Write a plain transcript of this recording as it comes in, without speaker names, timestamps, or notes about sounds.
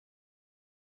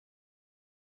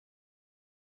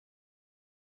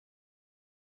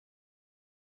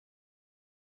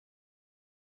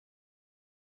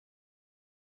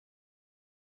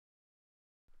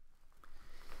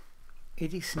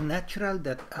It is natural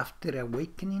that after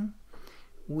awakening,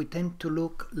 we tend to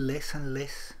look less and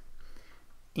less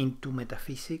into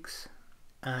metaphysics,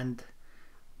 and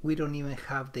we don't even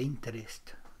have the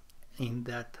interest in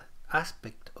that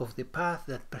aspect of the path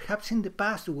that perhaps in the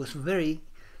past was very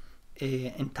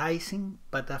enticing,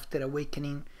 but after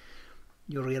awakening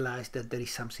you realize that there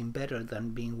is something better than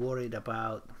being worried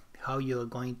about how you're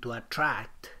going to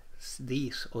attract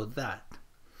this or that.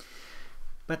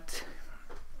 But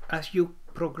as you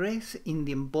progress in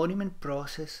the embodiment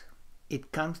process,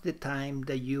 it comes the time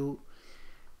that you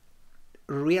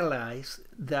realize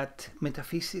that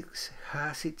metaphysics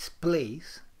has its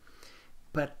place,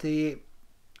 but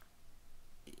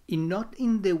not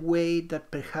in the way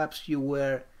that perhaps you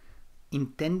were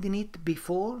intending it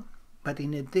before, but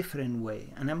in a different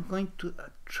way. And I'm going to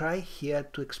try here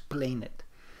to explain it,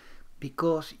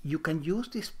 because you can use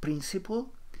this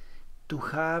principle to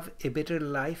have a better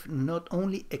life, not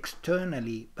only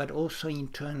externally but also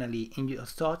internally in your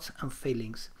thoughts and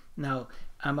feelings. Now,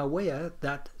 I'm aware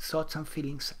that thoughts and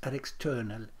feelings are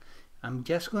external. I'm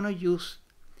just going to use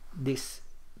this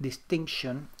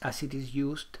distinction as it is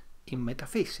used in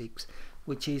metaphysics,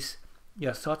 which is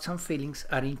your thoughts and feelings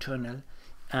are internal,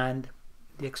 and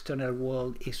the external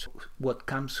world is what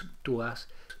comes to us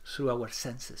through our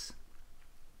senses.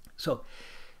 So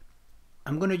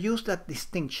I'm going to use that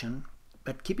distinction,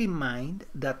 but keep in mind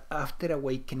that after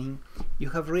awakening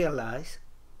you have realized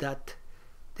that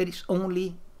there is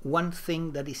only one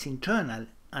thing that is internal,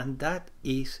 and that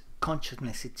is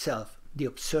consciousness itself, the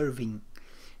observing,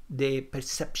 the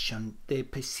perception, the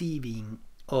perceiving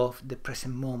of the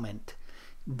present moment,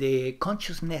 the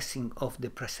consciousnessing of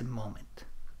the present moment.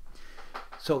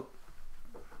 So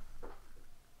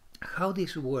how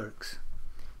this works?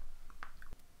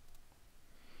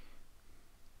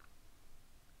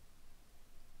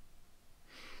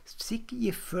 Seek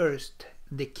ye first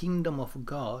the kingdom of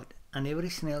God, and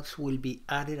everything else will be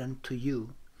added unto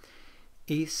you,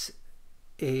 is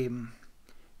a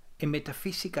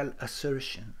metaphysical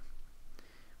assertion.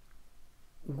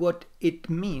 What it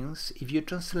means, if you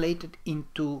translate it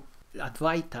into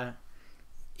Advaita,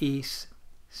 is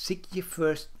seek ye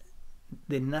first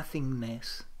the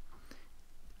nothingness,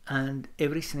 and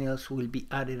everything else will be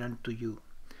added unto you.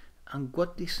 And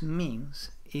what this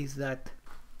means is that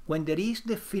when there is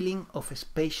the feeling of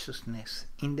spaciousness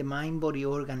in the mind-body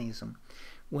organism,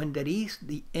 when there is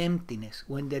the emptiness,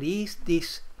 when there is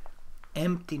this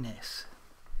emptiness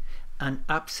and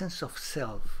absence of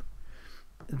self,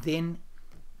 then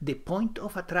the point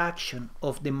of attraction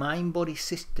of the mind-body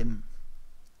system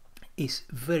is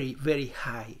very, very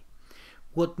high.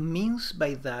 What means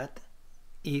by that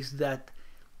is that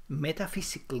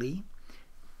metaphysically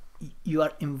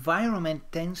your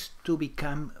environment tends to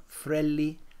become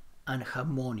friendly and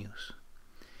harmonious,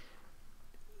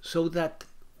 so that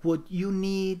what you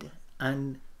need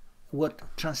and what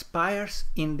transpires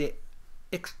in the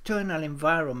external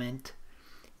environment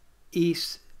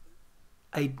is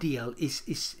ideal,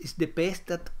 is the best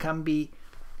that can be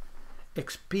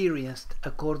experienced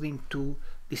according to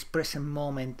this present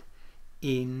moment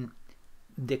in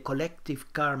the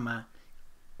collective karma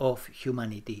of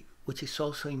humanity, which is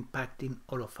also impacting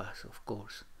all of us, of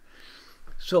course.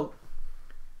 So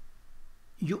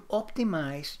you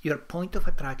optimize your point of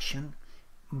attraction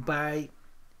by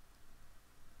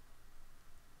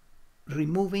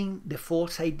removing the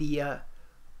false idea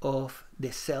of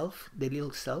the self, the little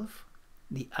self,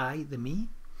 the I, the me,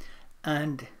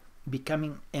 and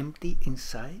becoming empty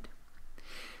inside.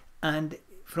 And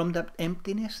from that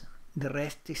emptiness, the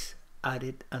rest is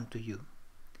added unto you.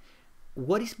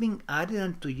 What is being added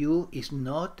unto you is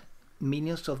not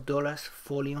millions of dollars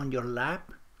falling on your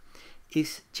lap.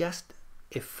 It's just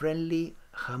a friendly,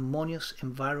 harmonious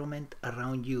environment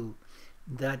around you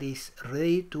that is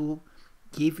ready to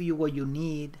give you what you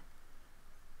need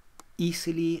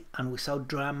easily and without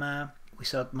drama,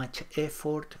 without much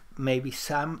effort. Maybe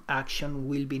some action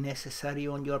will be necessary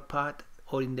on your part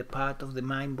or in the part of the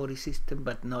mind-body system,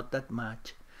 but not that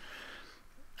much.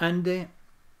 And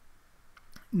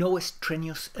no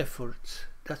strenuous efforts.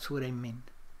 That's what I mean.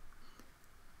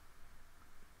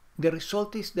 The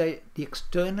result is that the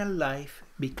external life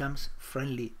becomes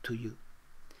friendly to you,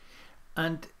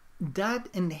 and that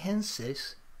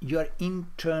enhances your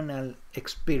internal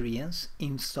experience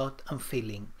in thought and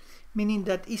feeling, meaning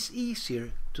that it's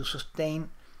easier to sustain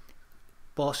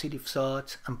positive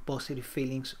thoughts and positive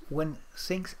feelings when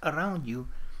things around you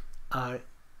are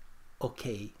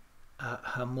okay,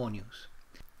 harmonious.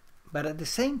 But at the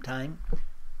same time,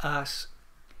 as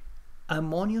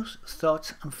harmonious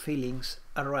thoughts and feelings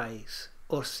arise,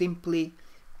 or simply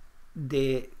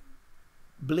the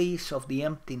bliss, of the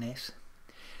emptiness,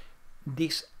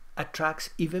 this attracts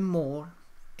even more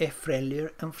a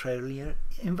friendlier and friendlier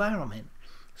environment.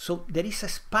 So there is a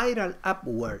spiral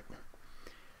upward,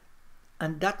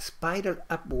 and that spiral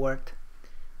upward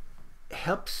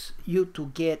helps you to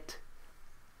get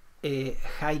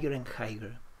higher and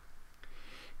higher.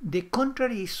 The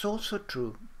contrary is also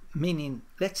true, meaning,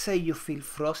 let's say you feel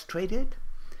frustrated,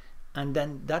 and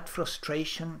then that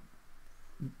frustration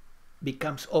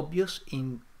becomes obvious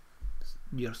in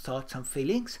your thoughts and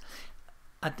feelings.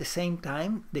 At the same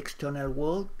time, the external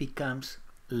world becomes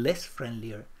less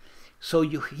friendlier. So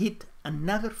you hit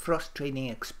another frustrating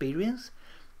experience,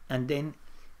 and then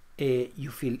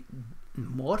you feel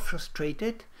more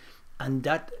frustrated, and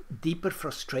that deeper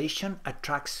frustration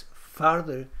attracts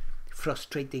further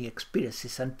frustrating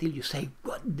experiences until you say,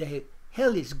 what the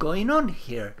hell is going on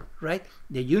here, right?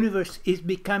 The universe is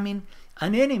becoming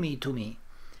an enemy to me.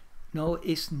 No,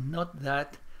 it's not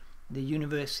that. The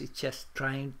universe is just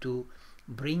trying to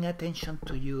bring attention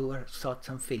to your thoughts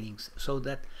and feelings so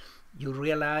that you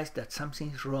realize that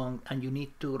something's wrong and you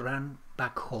need to run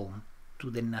back home to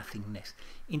the nothingness.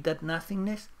 In that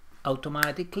nothingness,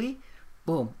 automatically,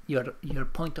 boom, your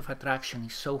point of attraction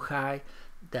is so high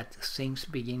that things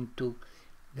begin to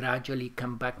gradually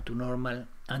come back to normal,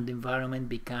 and the environment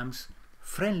becomes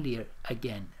friendlier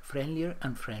again, friendlier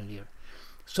and friendlier.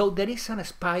 So there is a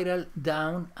spiral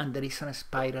down and there is a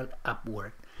spiral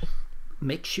upward.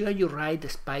 Make sure you ride the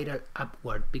spiral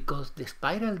upward, because the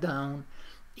spiral down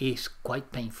is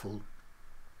quite painful.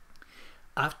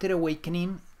 After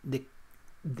awakening,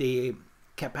 the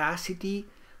capacity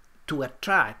to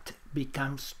attract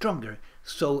becomes stronger.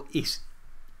 So if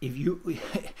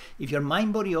your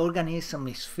mind-body organism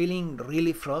is feeling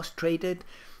really frustrated,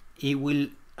 it will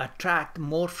attract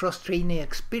more frustrating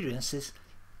experiences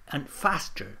and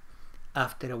faster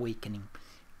after awakening.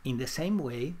 In the same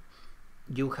way,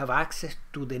 you have access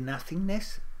to the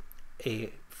nothingness,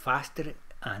 faster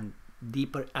and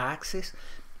deeper access.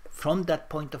 From that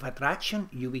point of attraction,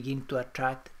 you begin to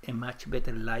attract a much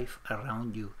better life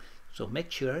around you. So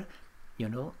make sure,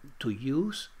 to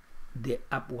use the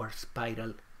upward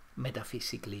spiral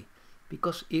metaphysically,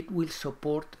 because it will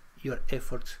support your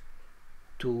efforts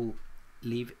to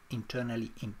live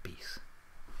internally in peace.